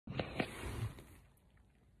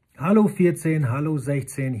Hallo 14, hallo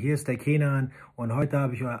 16, hier ist der Kenan und heute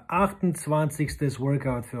habe ich euer 28.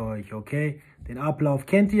 Workout für euch, okay? Den Ablauf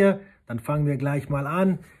kennt ihr, dann fangen wir gleich mal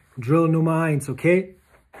an. Drill Nummer 1, okay?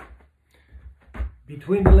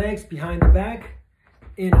 Between the legs, behind the back,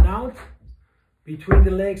 in and out. Between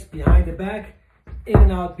the legs, behind the back, in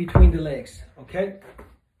and out, between the legs, okay?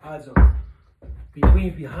 Also,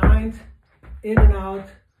 between, behind, in and out,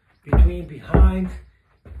 between, behind,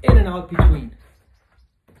 in and out, between.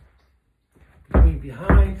 Between,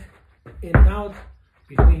 behind, in and out,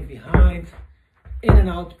 between, behind, in and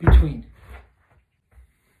out, between.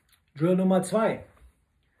 Drill Nummer 2.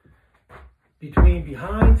 Between,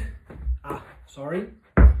 behind,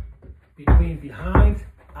 between, behind,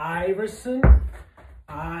 Iverson,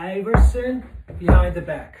 behind the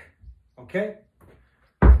back, okay?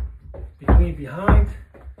 Between, behind,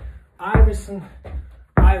 Iverson,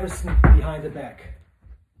 behind the back.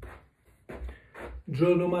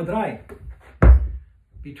 Drill Nummer 3.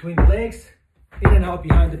 Between the legs, in and out,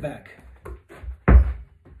 behind the back.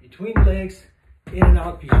 Between the legs, in and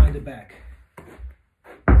out, behind the back.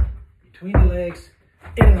 Between the legs,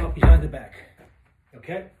 in and out, behind the back.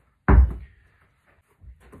 Okay?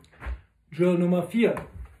 Drill Nummer 4.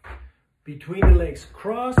 Between the legs,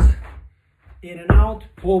 cross, in and out,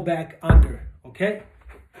 pull back, under. Okay?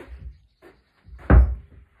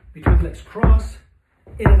 Between the legs, cross,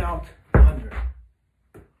 in and out, under.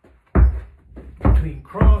 Between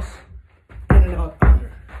cross, in and out,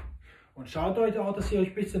 under. Und schaut euch auch, dass ihr euch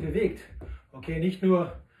ein bisschen bewegt. Okay, nicht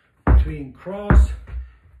nur between cross,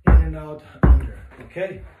 in and out, under.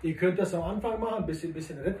 Okay, ihr könnt das am Anfang machen, bis ihr ein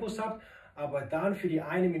bisschen Rhythmus habt, aber dann für die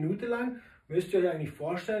 1 Minute lang müsst ihr euch eigentlich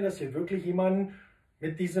vorstellen, dass ihr wirklich jemanden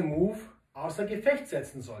mit diesem Move außer Gefecht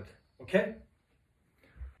setzen sollt. Okay?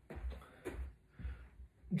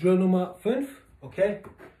 Drill Nummer 5. Okay?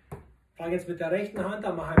 Fange jetzt mit der rechten Hand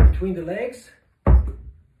an, mache between the legs.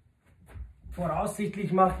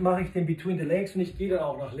 Voraussichtlich mache ich den between the legs und ich gehe dann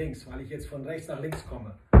auch nach links, weil ich jetzt von rechts nach links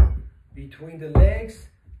komme. Between the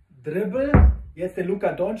legs, Dribble, jetzt den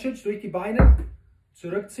Luka Doncic durch die Beine,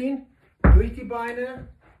 zurückziehen, durch die Beine,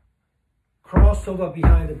 Crossover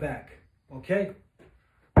behind the back. Okay?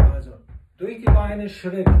 Also durch die Beine,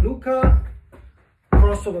 Schritt Luka,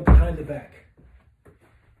 Crossover behind the back.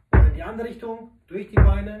 Und in die andere Richtung, durch die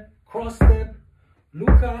Beine, Cross Step,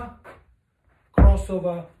 Luka,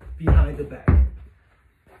 Crossover behind the back.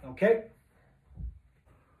 Okay?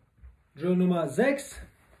 Drill Nummer 6.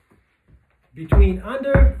 Between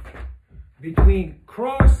under, between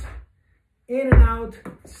cross, in and out,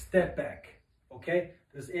 step back. Okay?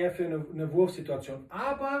 Das ist eher für eine Wurfsituation.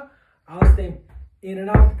 Aber aus dem in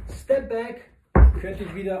and out, step back, könnte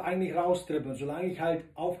ich wieder eigentlich rausdribbeln, solange ich halt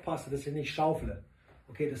aufpasse, dass ich nicht schaufle.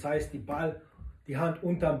 Okay? Das heißt, die Hand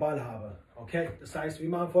unterm Ball habe. Okay? Das heißt, wir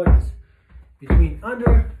machen Folgendes. Between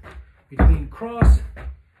under, between cross,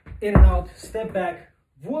 in and out, step back,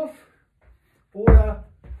 Wurf. Oder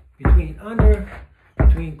between under,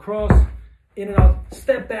 between cross, in and out,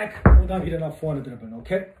 step back und dann wieder nach vorne dribbeln,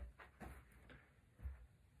 okay?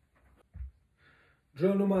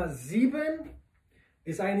 Drill Nummer 7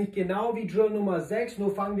 ist eigentlich genau wie Drill Nummer 6,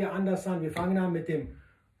 nur fangen wir anders an. Wir fangen an mit dem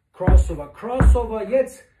Crossover. Crossover,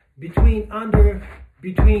 jetzt between under,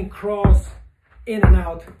 between cross, in and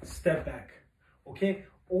out, step back. Okay?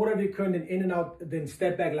 Oder wir können den In and Out, den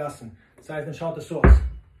Step Back lassen. Das heißt, dann schaut es so aus.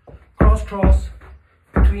 Cross, cross,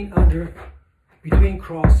 between under, between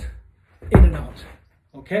cross, in and out.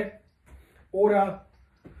 Okay? Oder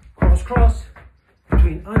cross, cross,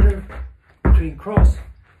 between under, between cross,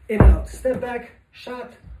 in and out. Step back,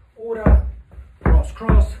 shot. Oder cross,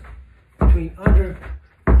 cross, between under,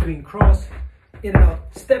 between cross, in and out.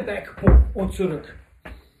 Step back, boom, und zurück.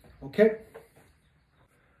 Okay?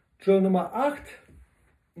 Drill Nummer 8.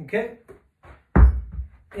 Okay?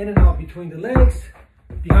 In and out between the legs,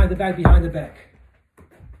 behind the back, behind the back.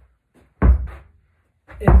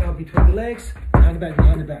 In and out between the legs, behind the back,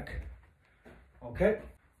 behind the back. Okay?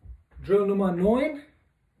 Drill Nummer 9.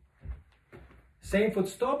 Same foot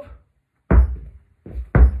stop.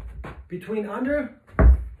 Between under.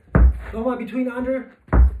 Nochmal between under.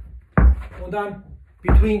 Und dann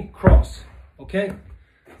between cross. Okay?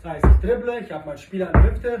 Das heißt, ich dribble, ich habe meinen Spieler an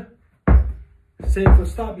der Hüfte. Same foot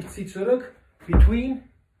stop, ich ziehe zurück. Between,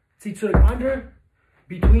 ziehe zurück under.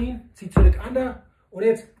 Between, ziehe zurück under. Und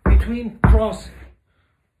jetzt between, cross.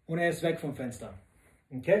 Und er ist weg vom Fenster.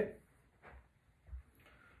 Okay?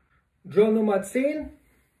 Drill Nummer 10.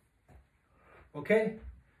 Okay?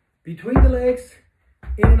 Between the legs,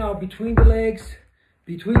 in and out, between the legs,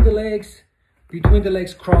 between the legs, between the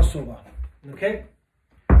legs, crossover. Okay?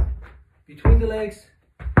 Between the legs,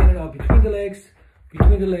 in and out, between the legs,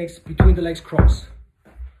 between the legs, cross.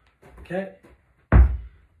 Okay?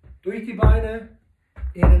 Durch die Beine,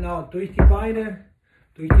 in and out, durch die Beine,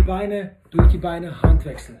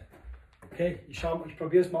 Handwechsel. Okay? Ich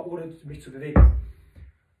probiere es mal, ohne mich zu bewegen.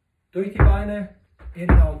 Durch die Beine, in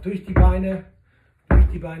and out, durch die Beine,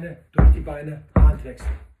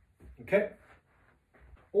 Handwechsel. Okay?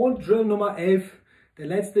 Und Drill Nummer 11, der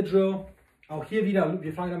letzte Drill. Auch hier wieder,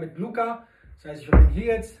 wir fangen an mit Luca. Das heißt, ich verbinde hier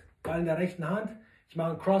jetzt, Ball in der rechten Hand. Ich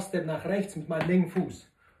mache einen Cross-Step nach rechts mit meinem linken Fuß.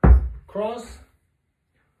 Cross,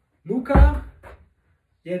 Luca.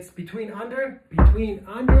 Jetzt between,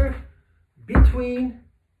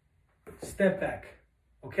 step back.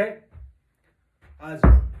 Okay? Also,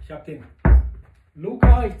 ich habe den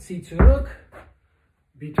Luca, ich ziehe zurück.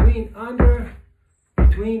 Between,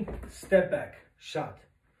 step back. Shot.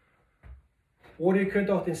 Oder ihr könnt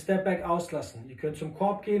auch den Step Back auslassen. Ihr könnt zum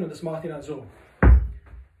Korb gehen und das macht ihr dann so.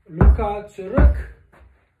 Luca zurück.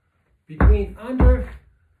 Between,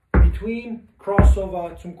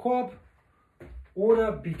 Crossover zum Korb.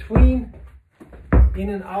 Oder between, in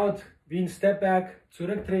and out, wie ein Step Back,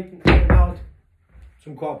 zurücktreten, in and out,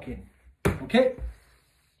 zum Korb gehen. Okay?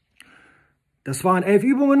 Das waren 11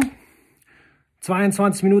 Übungen.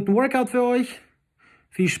 22 Minuten Workout für euch.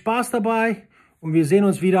 Viel Spaß dabei und wir sehen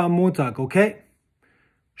uns wieder am Montag, okay?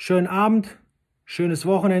 Schönen Abend, schönes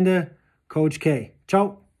Wochenende. Coach K.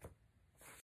 Ciao.